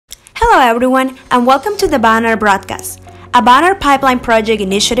Hello everyone and welcome to the Bonner broadcast, a Bonner pipeline project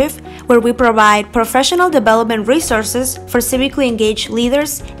initiative where we provide professional development resources for civically engaged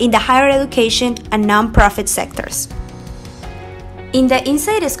leaders in the higher education and nonprofit sectors. In the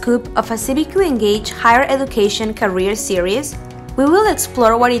Inside Scoop of a civically engaged higher education career series, we will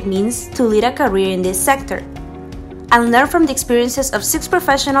explore what it means to lead a career in this sector and learn from the experiences of 6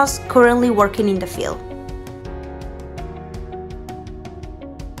 professionals currently working in the field.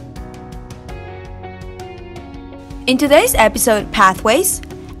 In today's episode, Pathways,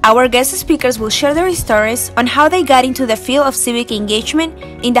 our guest speakers will share their stories on how they got into the field of civic engagement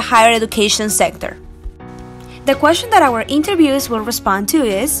in the higher education sector. The question that our interviewers will respond to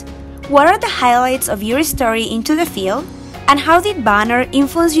is, what are the highlights of your story into the field, and how did Bonner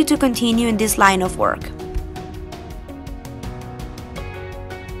influence you to continue in this line of work?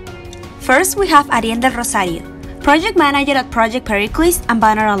 First, we have Ariel del Rosario, Project Manager at Project Pericles and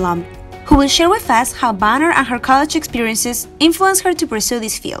Bonner Alumni, who will share with us how Bonner and her college experiences influenced her to pursue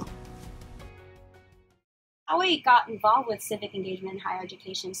this field. How I got involved with civic engagement in higher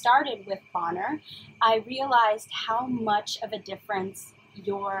education started with Bonner. I realized how much of a difference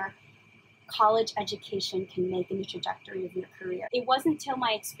your college education can make in the trajectory of your career. It wasn't until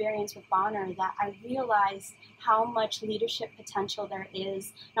my experience with Bonner that I realized how much leadership potential there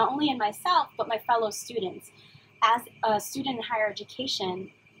is, not only in myself, but my fellow students. As a student in higher education,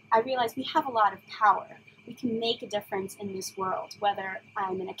 I realized we have a lot of power. We can make a difference in this world, whether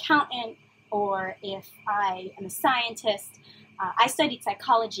I'm an accountant or if I am a scientist. I studied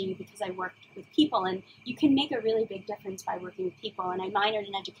psychology because I worked with people, and you can make a really big difference by working with people. And I minored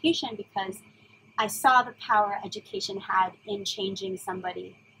in education because I saw the power education had in changing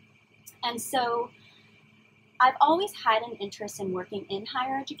somebody. And so I've always had an interest in working in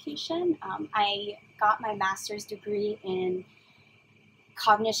higher education. I got my master's degree in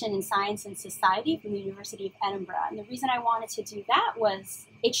Cognition in Science and Society from the University of Edinburgh. And the reason I wanted to do that was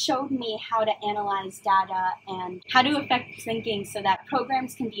it showed me how to analyze data and how to affect thinking so that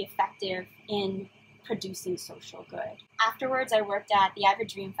programs can be effective in producing social good. Afterwards, I worked at the Ivor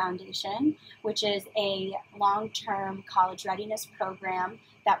Dream Foundation, which is a long-term college readiness program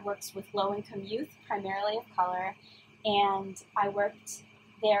that works with low-income youth, primarily of color. And I worked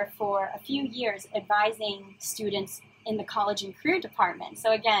there for a few years advising students in the college and career department.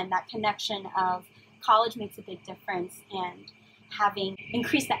 So again, that connection of college makes a big difference and having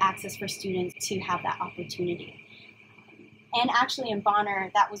increased the access for students to have that opportunity. And actually in Bonner,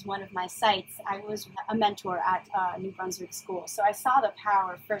 that was one of my sites. I was a mentor at New Brunswick School. So I saw the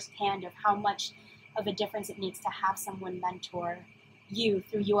power firsthand of how much of a difference it makes to have someone mentor you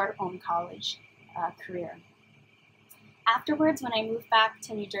through your own college career. Afterwards, when I moved back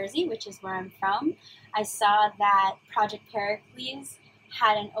to New Jersey, which is where I'm from, I saw that Project Pericles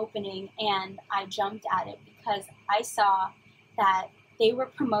had an opening, and I jumped at it because I saw that they were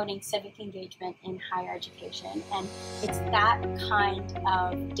promoting civic engagement in higher education, and it's that kind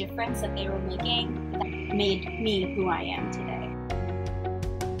of difference that they were making that made me who I am today.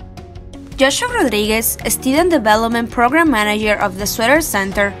 Joshua Rodriguez, a Student Development Program Manager of the Sweater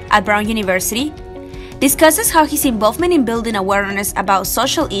Center at Brown University, discusses how his involvement in building awareness about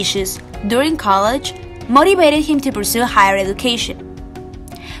social issues during college motivated him to pursue higher education.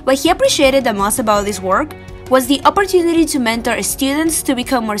 What he appreciated the most about this work was the opportunity to mentor students to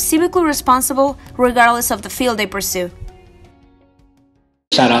become more civically responsible regardless of the field they pursue.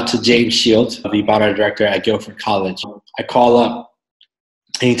 Shout out to James Shields, the Bonner director at Guilford College. I call up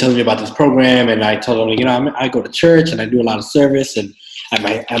and he tells me about this program, and I told him, I go to church and I do a lot of service, and at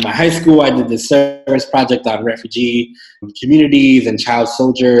my high school, I did this service project on refugee communities and child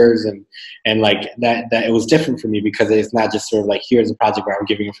soldiers, and like that it was different for me because it's not just sort of like, here's a project where I'm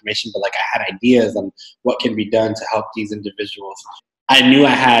giving information, but like I had ideas on what can be done to help these individuals. I knew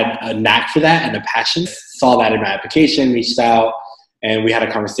I had a knack for that and a passion. Saw that in my application, reached out, and we had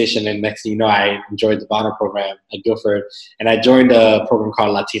a conversation, and next thing you know, I enjoyed the Bonner program at Guilford, and I joined a program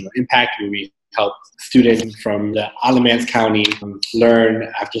called Latino Impact, where we help students from the Alamance County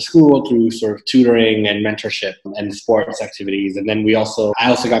learn after school through sort of tutoring and mentorship and sports activities. And then I also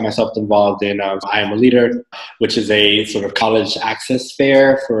got myself involved in I Am a Leader, which is a sort of college access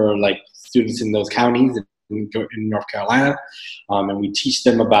fair for like students in those counties in North Carolina. And we teach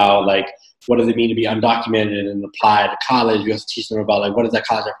them about like, what does it mean to be undocumented and apply to college? We also teach them about like, what is that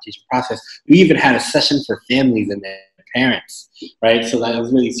college application process? We even had a session for families in there. Parents, right? So that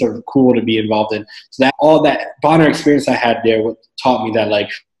was really sort of cool to be involved in. So that all that Bonner experience I had there taught me that like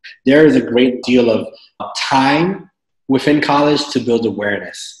there is a great deal of time within college to build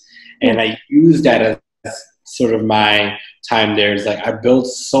awareness, and I use that as sort of my time there is like I built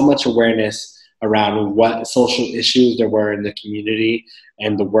so much awareness around what social issues there were in the community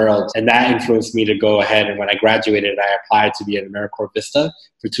and the world. And that influenced me to go ahead. And when I graduated, I applied to be at AmeriCorps Vista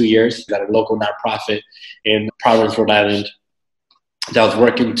for 2 years at a local nonprofit in Providence, Rhode Island, that was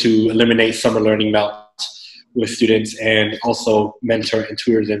working to eliminate summer learning meltdowns with students and also mentor and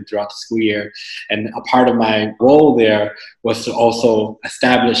tutor them throughout the school year. And a part of my role there was to also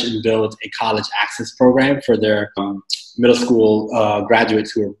establish and build a college access program for their middle school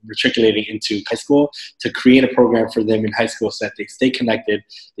graduates who are matriculating into high school, to create a program for them in high school so that they stay connected,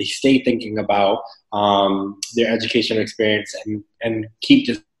 they stay thinking about their educational experience and keep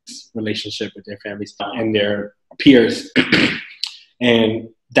this relationship with their families and their peers. And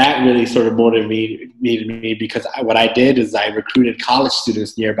that really sort of motivated me because what I did is I recruited college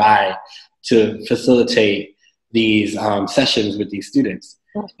students nearby to facilitate these sessions with these students.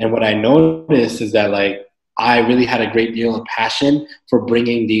 And what I noticed is that like I really had a great deal of passion for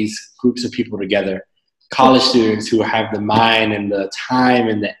bringing these groups of people together. College students who have the mind and the time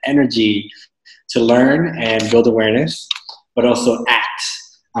and the energy to learn and build awareness, but also act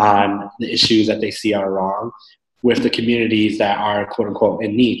on the issues that they see are wrong, with the communities that are quote unquote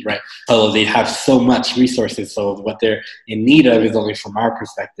in need, right? Although they have so much resources, so what they're in need of is only from our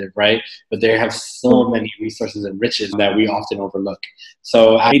perspective, right? But they have so many resources and riches that we often overlook.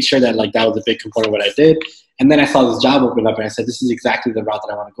 So I made sure that like that was a big component of what I did. And then I saw this job open up and I said, this is exactly the route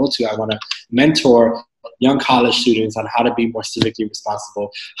that I want to go to. I want to mentor young college students on how to be more civically responsible.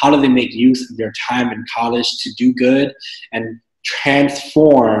 How do they make use of their time in college to do good and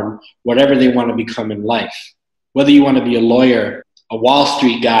transform whatever they want to become in life? Whether you want to be a lawyer, a Wall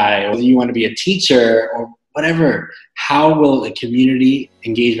Street guy, or whether you want to be a teacher or whatever, how will a community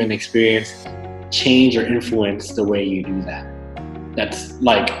engagement experience change or influence the way you do that? That's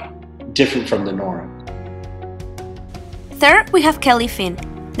like different from the norm. Third, we have Kelly Finn,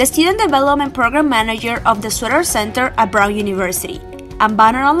 the Student Development Program Manager of the Sweater Center at Brown University, and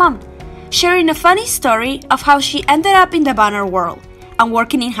Bonner alum, sharing a funny story of how she ended up in the Bonner world and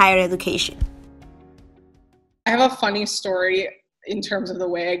working in higher education. I have a funny story in terms of the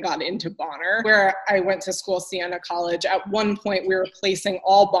way I got into Bonner, where I went to school, Siena College. At one point, we were placing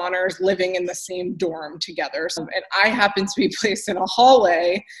all Bonners living in the same dorm together. And I happened to be placed in a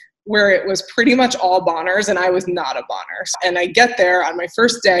hallway where it was pretty much all Bonners, and I was not a Bonner. And I get there on my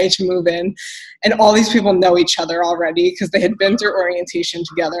first day to move in, and all these people know each other already because they had been through orientation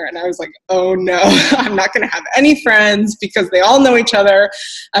together. And I was like, oh no, I'm not going to have any friends because they all know each other.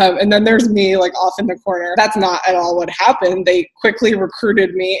 And then there's me like off in the corner. That's not at all what happened. They quickly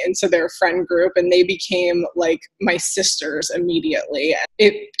recruited me into their friend group, and they became like my sisters immediately.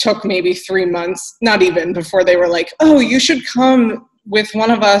 It took maybe 3 months, not even, before they were like, oh, you should come with one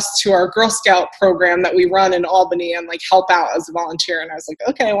of us to our Girl Scout program that we run in Albany and like help out as a volunteer. And I was like,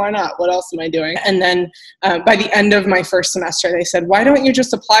 okay, why not? What else am I doing? And then by the end of my first semester, they said, why don't you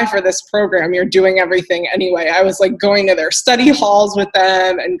just apply for this program? You're doing everything anyway. I was like going to their study halls with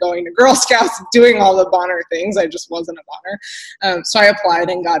them and going to Girl Scouts, doing all the Bonner things. I just wasn't a Bonner. So I applied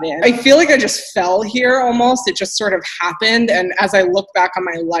and got in. I feel like I just fell here almost. It just sort of happened. And as I look back on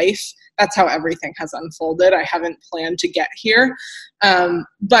my life, that's how everything has unfolded. I haven't planned to get here.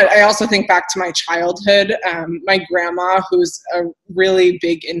 But I also think back to my childhood. My grandma, who's a really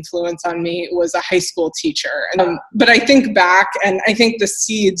big influence on me, was a high school teacher. But I think back, and I think the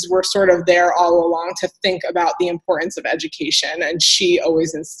seeds were sort of there all along to think about the importance of education, and she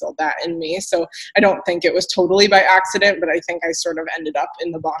always instilled that in me. So I don't think it was totally by accident, but I think I sort of ended up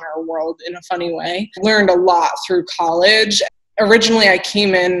in the Bonner world in a funny way. Learned a lot through college. Originally, I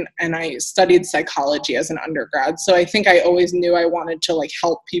came in and I studied psychology as an undergrad. So I think I always knew I wanted to like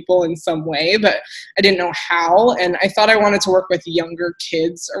help people in some way, but I didn't know how. And I thought I wanted to work with younger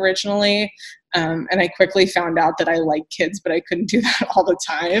kids originally. And I quickly found out that I like kids, but I couldn't do that all the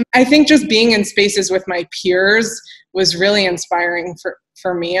time. I think just being in spaces with my peers was really inspiring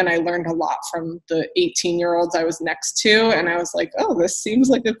for me, and I learned a lot from the 18-year-olds I was next to, and I was like, oh, this seems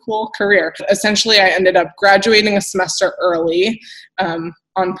like a cool career. Essentially, I ended up graduating a semester early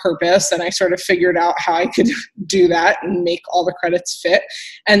on purpose, and I sort of figured out how I could do that and make all the credits fit.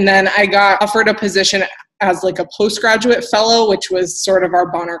 And then I got offered a position as like a postgraduate fellow, which was sort of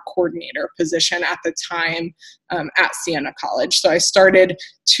our Bonner coordinator position at the time at Siena College. So I started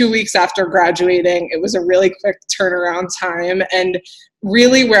 2 weeks after graduating. It was a really quick turnaround time, and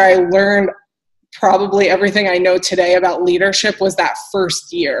really where I learned probably everything I know today about leadership was that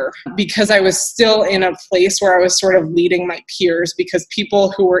first year, because I was still in a place where I was sort of leading my peers, because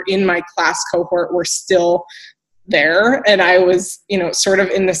people who were in my class cohort were still there, and I was, sort of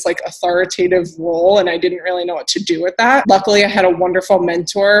in this like authoritative role, and I didn't really know what to do with that. Luckily, I had a wonderful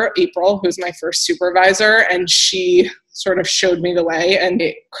mentor, April, who's my first supervisor, and she sort of showed me the way, and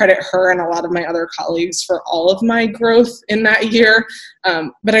I credit her and a lot of my other colleagues for all of my growth in that year.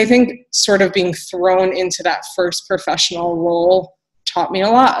 But I think sort of being thrown into that first professional role taught me a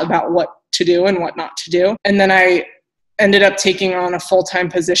lot about what to do and what not to do. And then I ended up taking on a full-time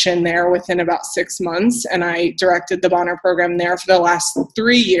position there within about 6 months, and I directed the Bonner program there for the last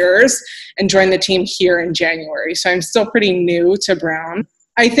 3 years and joined the team here in January. So I'm still pretty new to Brown.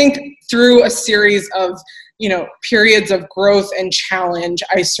 I think through a series of periods of growth and challenge,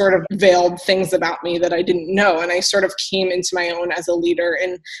 I sort of veiled things about me that I didn't know. And I sort of came into my own as a leader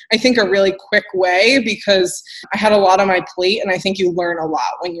in, I think, a really quick way, because I had a lot on my plate. And I think you learn a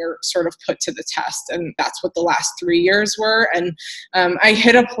lot when you're sort of put to the test. And that's what the last 3 years were. And I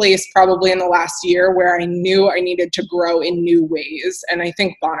hit a place probably in the last year where I knew I needed to grow in new ways. And I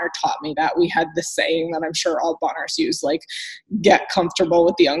think Bonner taught me that. We had this saying that I'm sure all Bonners use, like, get comfortable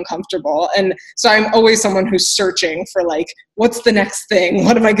with the uncomfortable. And so I'm always someone who's searching for, like, what's the next thing?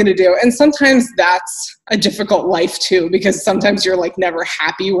 What am I going to do? And sometimes that's a difficult life too, because sometimes you're like never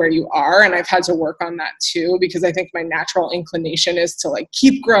happy where you are. And I've had to work on that too, because I think my natural inclination is to like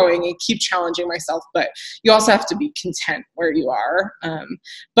keep growing and keep challenging myself, but you also have to be content where you are.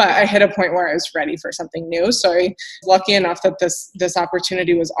 But I hit a point where I was ready for something new. So I was lucky enough that this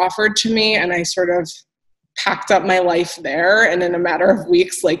opportunity was offered to me, and I sort of packed up my life there, and in a matter of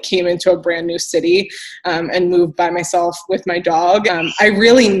weeks, like, came into a brand new city and moved by myself with my dog. I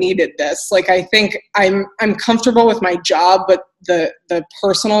really needed this. Like, I think I'm comfortable with my job, but the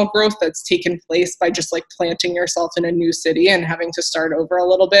personal growth that's taken place by just like planting yourself in a new city and having to start over a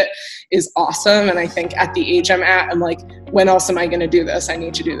little bit is awesome. And I think at the age I'm at, I'm like, when else am I going to do this? I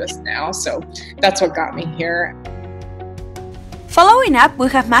need to do this now. So that's what got me here. Following up, we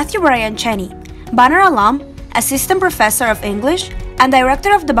have Matthew Brian Cheney, Bonner alum, assistant professor of English, and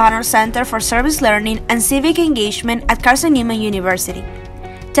director of the Bonner Center for Service Learning and Civic Engagement at Carson-Newman University,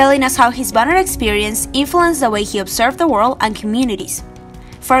 telling us how his Bonner experience influenced the way he observed the world and communities.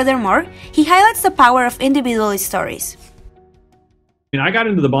 Furthermore, he highlights the power of individual stories. I got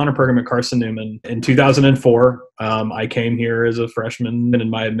into the Bonner program at Carson-Newman in 2004. I came here as a freshman, and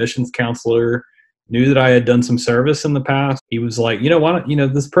my admissions counselor knew that I had done some service in the past. He was like, why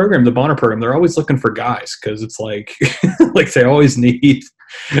don't, this program, the Bonner program, they're always looking for guys, because it's like, like they always need,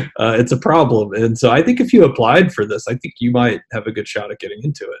 it's a problem. And so I think if you applied for this, I think you might have a good shot at getting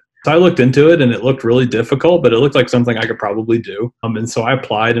into it. So I looked into it, and it looked really difficult, but it looked like something I could probably do. And so I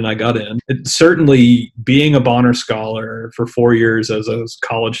applied and I got in. Certainly being a Bonner scholar for 4 years as a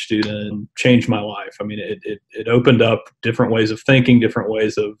college student changed my life. I mean, it opened up different ways of thinking, different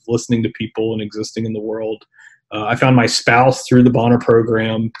ways of listening to people and existing in the world. I found my spouse through the Bonner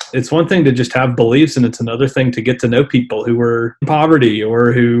program. It's one thing to just have beliefs, and it's another thing to get to know people who are in poverty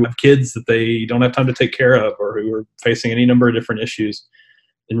or who have kids that they don't have time to take care of, or who are facing any number of different issues.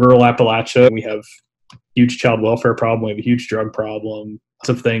 In rural Appalachia, we have a huge child welfare problem. We have a huge drug problem, lots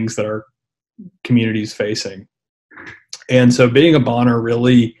of things that our community is facing. And so being a Bonner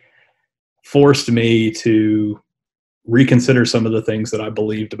really forced me to reconsider some of the things that I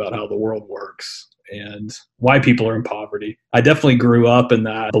believed about how the world works and why people are in poverty. I definitely grew up in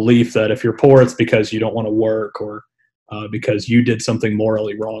that belief that if you're poor, it's because you don't want to work, or because you did something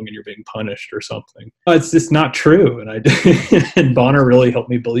morally wrong and you're being punished or something. It's just not true. And and Bonner really helped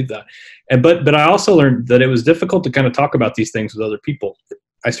me believe that. But I also learned that it was difficult to kind of talk about these things with other people.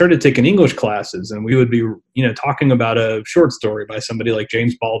 I started taking English classes, and we would be, talking about a short story by somebody like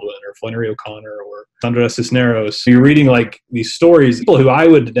James Baldwin or Flannery O'Connor or Sandra Cisneros. You're reading like these stories, people who I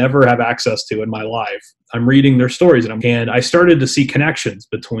would never have access to in my life. I'm reading their stories, and I started to see connections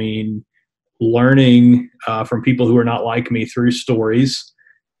between learning from people who are not like me through stories,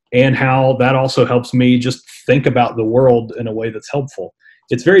 and how that also helps me just think about the world in a way that's helpful.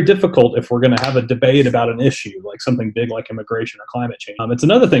 It's very difficult if we're going to have a debate about an issue, like something big like immigration or climate change. It's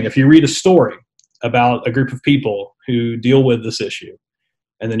another thing if you read a story about a group of people who deal with this issue,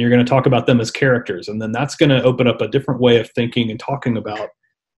 and then you're going to talk about them as characters, and then that's going to open up a different way of thinking and talking about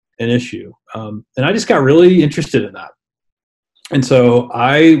an issue. And I just got really interested in that. And so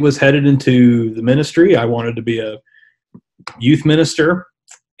I was headed into the ministry. I wanted to be a youth minister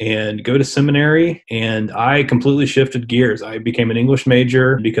and go to seminary, and I completely shifted gears. I became an English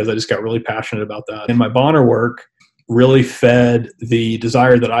major because I just got really passionate about that. And my Bonner work really fed the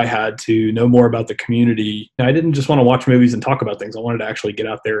desire that I had to know more about the community. I didn't just want to watch movies and talk about things. I wanted to actually get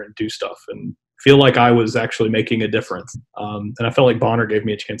out there and do stuff and feel like I was actually making a difference. And I felt like Bonner gave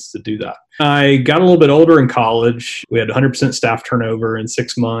me a chance to do that. I got a little bit older in college. We had 100% staff turnover in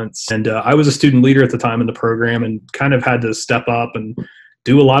 6 months. And I was a student leader at the time in the program and kind of had to step up and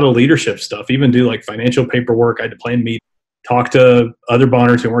do a lot of leadership stuff, even do like financial paperwork. I had to plan meetings, talk to other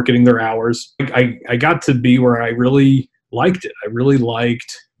Bonners who weren't getting their hours. I got to be where I really liked it. I really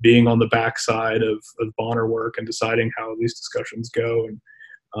liked being on the backside of Bonner work and deciding how these discussions go. And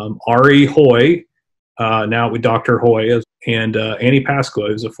Ari Hoy, now with Dr. Hoy, and Annie Pasqua,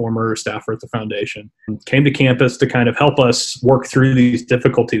 who's a former staffer at the foundation, came to campus to kind of help us work through these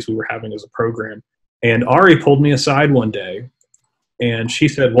difficulties we were having as a program. And Ari pulled me aside one day, and she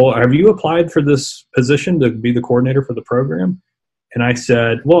said, well, have you applied for this position to be the coordinator for the program? And I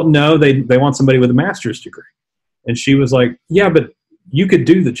said, well, no, they want somebody with a master's degree. And she was like, yeah, but you could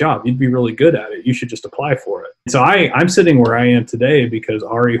do the job. You'd be really good at it. You should just apply for it. So I'm sitting where I am today because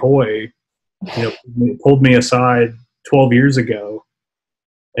Ari Hoy, pulled me aside 12 years ago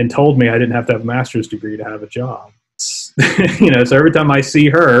and told me I didn't have to have a master's degree to have a job. So every time I see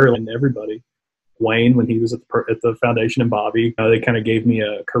her and everybody, Wayne, when he was at the foundation, and Bobby, they kind of gave me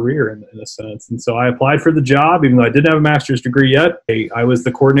a career in a sense. And so I applied for the job, even though I didn't have a master's degree yet. I was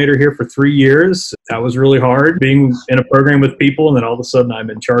the coordinator here for 3 years. That was really hard, being in a program with people, and then all of a sudden I'm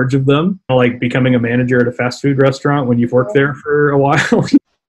in charge of them. Like becoming a manager at a fast food restaurant when you've worked there for a while.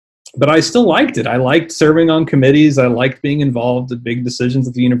 But I still liked it. I liked serving on committees. I liked being involved in big decisions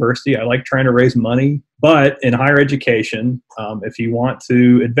at the university. I liked trying to raise money. But in higher education, if you want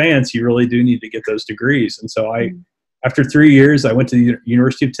to advance, you really do need to get those degrees. And so after 3 years, I went to the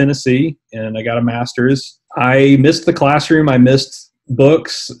University of Tennessee and I got a master's. I missed the classroom. I missed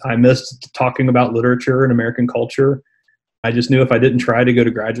books. I missed talking about literature and American culture. I just knew if I didn't try to go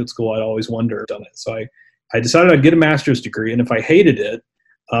to graduate school, I'd always wonder done it. So I decided I'd get a master's degree. And if I hated it,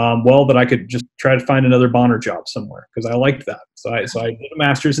 that I could just try to find another Bonner job somewhere because I liked that. So I did a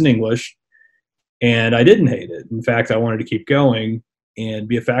master's in English, and I didn't hate it. In fact, I wanted to keep going and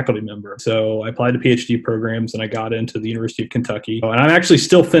be a faculty member. So I applied to PhD programs, and I got into the University of Kentucky. And I'm actually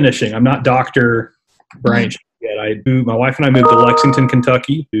still finishing. I'm not Dr. Brian yet. My wife and I moved to Lexington,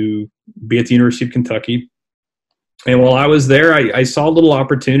 Kentucky to be at the University of Kentucky. And while I was there, I saw little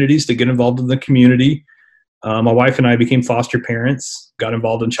opportunities to get involved in the community. My wife and I became foster parents, got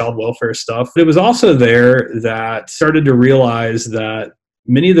involved in child welfare stuff. It was also there that started to realize that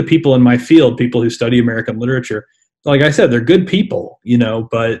many of the people in my field, people who study American literature, like I said, they're good people,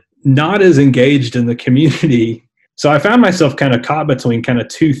 but not as engaged in the community. So I found myself kind of caught between kind of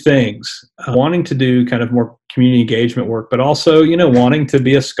two things, wanting to do kind of more community engagement work, but also, wanting to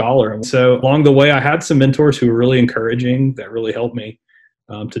be a scholar. And so along the way, I had some mentors who were really encouraging that really helped me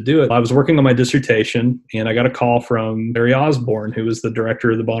to do it. I was working on my dissertation, and I got a call from Barry Osborne, who was the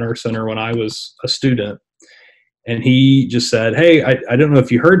director of the Bonner Center when I was a student. And he just said, hey, I don't know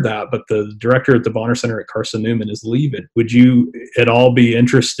if you heard that, but the director at the Bonner Center at Carson Newman is leaving. Would you at all be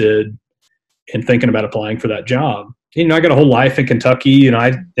interested in thinking about applying for that job? I got a whole life in Kentucky. In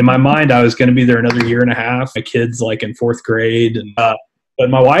my mind, I was going to be there another year and a half. My kid's like in 4th grade. But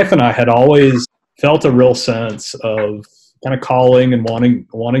my wife and I had always felt a real sense of kind of calling and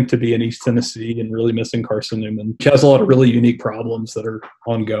wanting to be in East Tennessee and really missing Carson Newman. She has a lot of really unique problems that are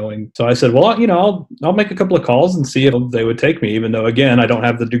ongoing. So I said, well, I'll make a couple of calls and see if they would take me, even though, again, I don't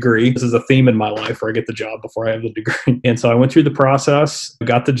have the degree. This is a theme in my life where I get the job before I have the degree. And so I went through the process,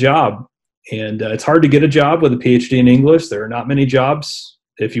 got the job. And it's hard to get a job with a PhD in English. There are not many jobs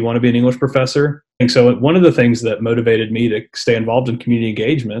if you want to be an English professor. And so one of the things that motivated me to stay involved in community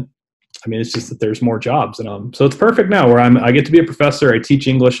engagement, it's just that there's more jobs. And so it's perfect now where I get to be a professor. I teach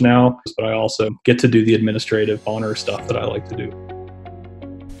English now, but I also get to do the administrative honor stuff that I like to do.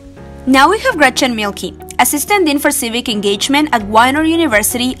 Now we have Gretchen Mielke, Assistant Dean for Civic Engagement at Weiner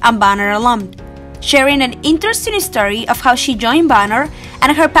University and Bonner Alumni, sharing an interesting story of how she joined Bonner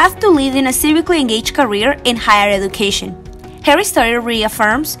and her path to leading a civically engaged career in higher education. Her story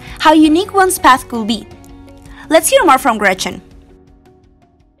reaffirms how unique one's path could be. Let's hear more from Gretchen.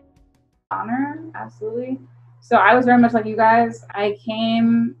 Honor, absolutely. So I was very much like you guys. I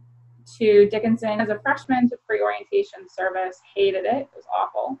came to Dickinson as a freshman to pre-orientation service, hated it. It was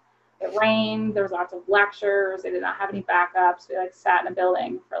awful. It rained, there was lots of lectures, they did not have any backups. We sat in a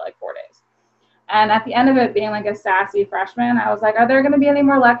building for 4 days. And at the end of it, being a sassy freshman, I was like, are there gonna be any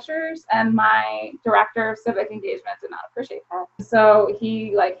more lectures? And my director of civic engagement did not appreciate that. So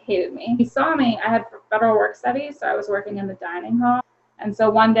he hated me. He saw me, I had federal work studies, so I was working in the dining hall. And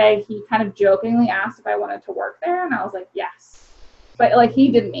so one day he kind of jokingly asked if I wanted to work there, and I was like, yes. But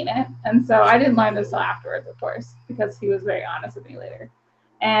he didn't mean it. And so I didn't learn this till afterwards, of course, because he was very honest with me later.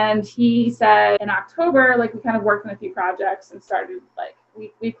 And he said in October, like, we kind of worked on a few projects and started, like,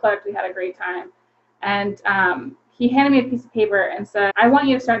 we clicked, we had a great time. And he handed me a piece of paper and said, I want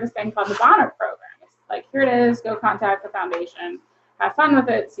you to start this thing called the Bonner program. It's like, here it is, go contact the foundation, have fun with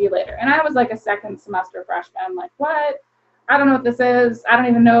it, see you later. And I was like a second semester freshman. I'm like, what? I don't know what this is. I don't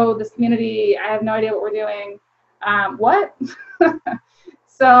even know this community. I have no idea what we're doing. What?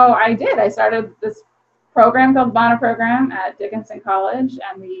 So I did. I started this program called the Bonner Program at Dickinson College,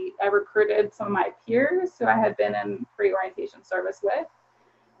 and I recruited some of my peers who I had been in pre-orientation service with.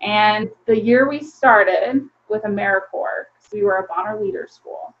 And the year we started with AmeriCorps, we were a Bonner leader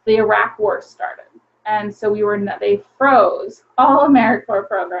school, the Iraq War started. And so they froze all AmeriCorps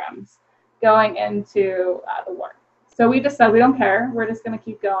programs going into the war. So we just said, we don't care. We're just going to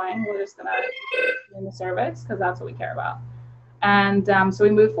keep going. We're just going to keep doing the service because that's what we care about. And so we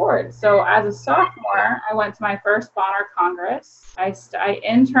moved forward. So as a sophomore, I went to my first Bonner Congress. I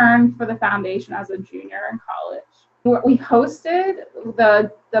interned for the foundation as a junior in college. We hosted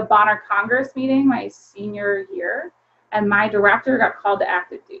the Bonner Congress meeting my senior year, and my director got called to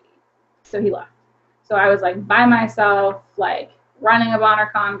active duty. So he left. So I was like by myself, like running a Bonner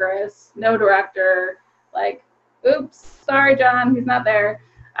Congress, no director, like, oops, sorry, John, he's not there.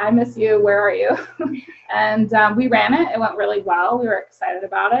 I miss you. Where are you? And we ran it. It went really well. We were excited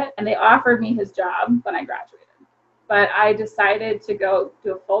about it. And they offered me his job when I graduated. But I decided to go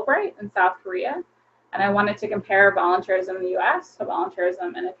do a Fulbright in South Korea. And I wanted to compare volunteerism in the US to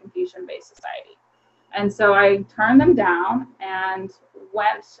volunteerism in a Confucian-based society. And so I turned them down and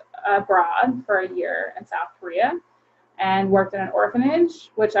went abroad for a year in South Korea and worked in an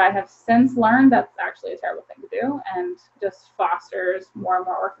orphanage, which I have since learned that's actually a terrible thing to do and just fosters more and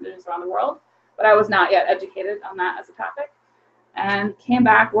more orphanages around the world. But I was not yet educated on that as a topic. And came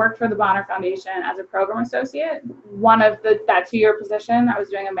back, worked for the Bonner Foundation as a program associate. One of that 2-year position, I was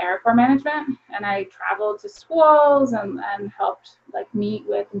doing AmeriCorps management, and I traveled to schools and helped like meet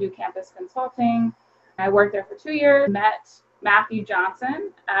with and do campus consulting. I worked there for 2 years, met Matthew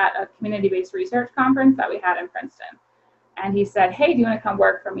Johnson at a community-based research conference that we had in Princeton. And he said, hey, do you want to come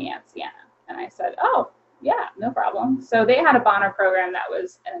work for me at Siena? And I said, oh, yeah, no problem. So they had a Bonner program that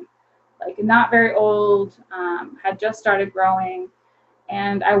was not very old, had just started growing.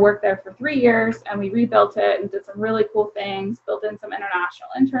 And I worked there for 3 years, and we rebuilt it and did some really cool things, built in some international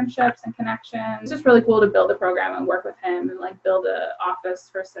internships and connections. It's just really cool to build a program and work with him and like build an office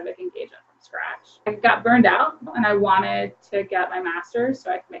for civic engagement from scratch. I got burned out, and I wanted to get my master's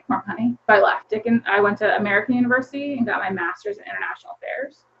so I could make more money. So I left. I went to American University and got my master's in international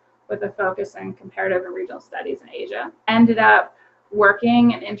affairs with a focus in comparative and regional studies in Asia. Ended up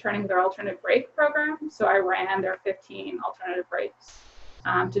working and interning with their alternative break program. So I ran their 15 alternative breaks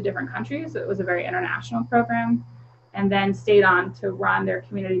to different countries. It was a very international program. And then stayed on to run their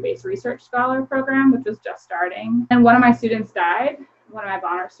community-based research scholar program, which was just starting. And one of my students died, one of my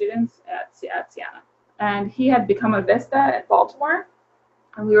Bonner students at Siena. And he had become a Vista at Baltimore.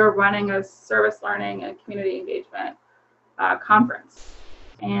 And we were running a service learning and community engagement conference.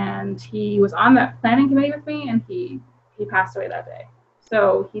 And he was on that planning committee with me, and he passed away that day.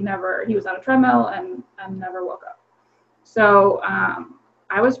 So he was on a treadmill and never woke up. So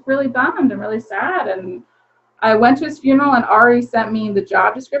I was really bummed and really sad. And I went to his funeral, and Ari sent me the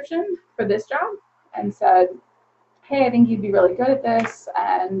job description for this job and said, hey, I think you'd be really good at this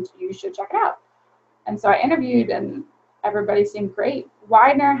and you should check it out. And so I interviewed, and everybody seemed great.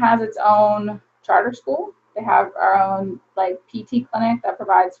 Widener has its own charter school. They have our own like PT clinic that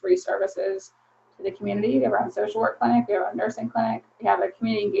provides free services to the community. They have our own social work clinic. We have a nursing clinic. We have a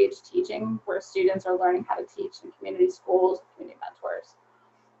community engaged teaching where students are learning how to teach in community schools, community mentors.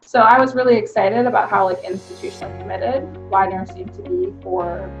 So I was really excited about how like institutionally committed Widener seemed to be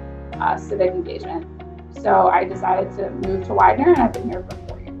for civic engagement. So I decided to move to Widener, and I've been here for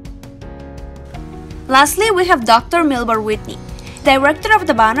 4 years. Lastly, we have Dr. Milbar Whitney, Director of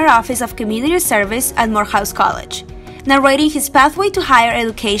the Bonner Office of Community Service at Morehouse College, narrating his pathway to higher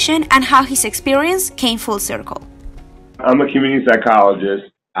education and how his experience came full circle. I'm a community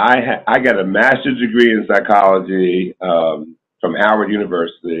psychologist. I got a master's degree in psychology from Howard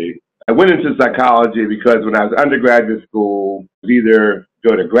University. I went into psychology because when I was undergraduate school, it was either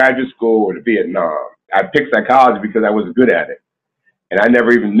go to graduate school or to Vietnam. I picked psychology because I was good at it. And I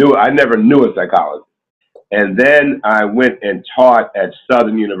never knew a psychologist. And then I went and taught at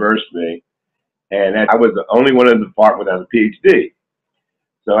Southern University, and I was the only one in the department that had a PhD.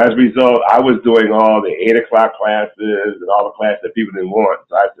 So as a result, I was doing all the 8 o'clock classes and all the classes that people didn't want.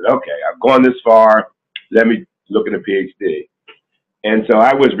 So I said, okay, I've gone this far. Let me look at a PhD. And so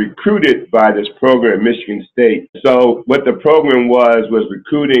I was recruited by this program at Michigan State. So what the program was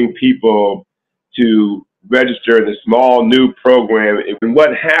recruiting people to register in a small new program. And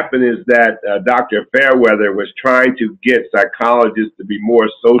what happened is that Dr. Fairweather was trying to get psychologists to be more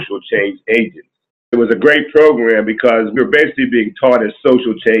social change agents. It was a great program because we were basically being taught as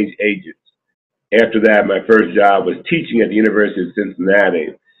social change agents. After that, my first job was teaching at the University of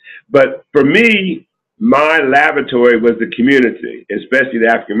Cincinnati. But for me, my laboratory was the community, especially the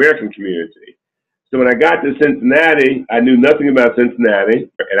African American community. So when I got to Cincinnati, I knew nothing about Cincinnati,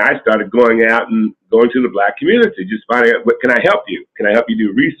 and I started going out and going to the Black community, just finding out, what can I help you? Can I help you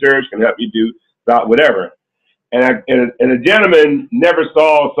do research? Can I help you do whatever? And a gentleman never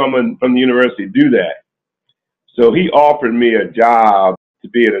saw someone from the university do that. So he offered me a job to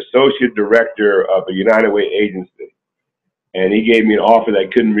be an associate director of a United Way agency. And he gave me an offer that I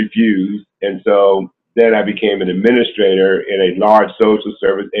couldn't refuse. And so then I became an administrator in a large social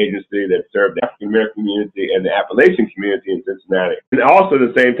service agency that served the African American community and the Appalachian community in Cincinnati. And also at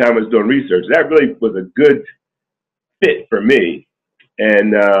the same time I was doing research. That really was a good fit for me.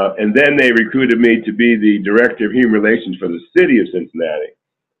 And then they recruited me to be the director of human relations for the city of Cincinnati.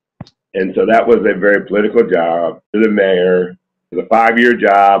 And so that was a very political job to the mayor. It was a 5-year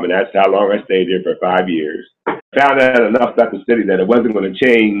job, and that's how long I stayed there for 5 years. I found out enough about the city that it wasn't going to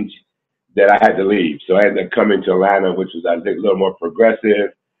change, that I had to leave. So I had to come into Atlanta, which was, I think, a little more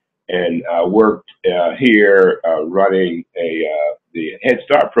progressive, and worked here running the Head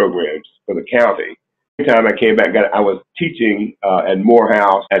Start programs for the county. Every time I came back, I was teaching at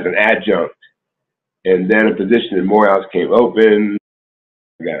Morehouse as an adjunct. And then a position in Morehouse came open.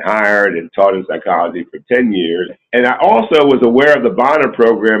 I got hired and taught in psychology for 10 years. And I also was aware of the Bonner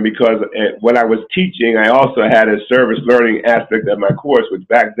program because when I was teaching, I also had a service learning aspect of my course, which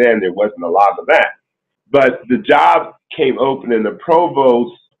back then there wasn't a lot of that. But the job came open and the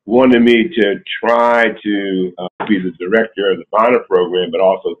provost wanted me to try to be the director of the Bonner program, but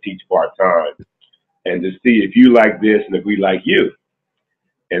also teach part-time and to see if you like this and if we like you.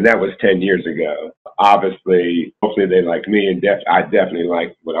 And that was 10 years ago. Obviously, hopefully they like me, and I definitely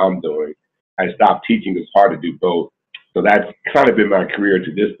like what I'm doing. I stopped teaching. It's hard to do both. So that's kind of been my career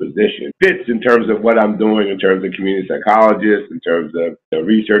to this position. Fits in terms of what I'm doing, in terms of community psychologist, in terms of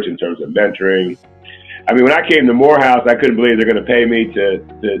research, in terms of mentoring. I mean, when I came to Morehouse, I couldn't believe they're going to pay me to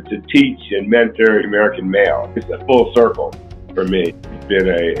teach and mentor American male. It's a full circle for me. It's been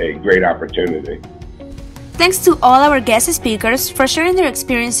a great opportunity. Thanks to all our guest speakers for sharing their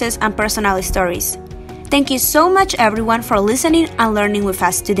experiences and personal stories. Thank you so much everyone for listening and learning with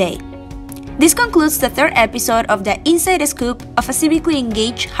us today. This concludes the 3rd episode of the Inside Scoop of a civically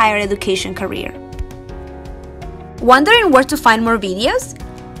engaged higher education career. Wondering where to find more videos?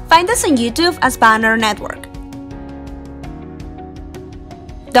 Find us on YouTube as Bonner Network.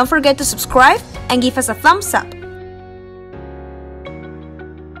 Don't forget to subscribe and give us a thumbs up.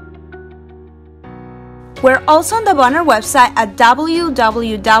 We're also on the Bonner website at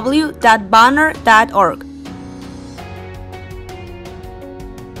www.bonner.org.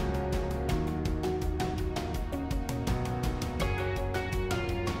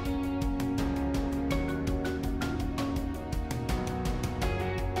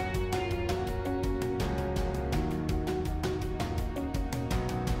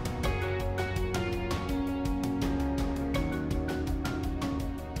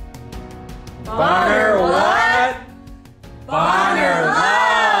 Bye.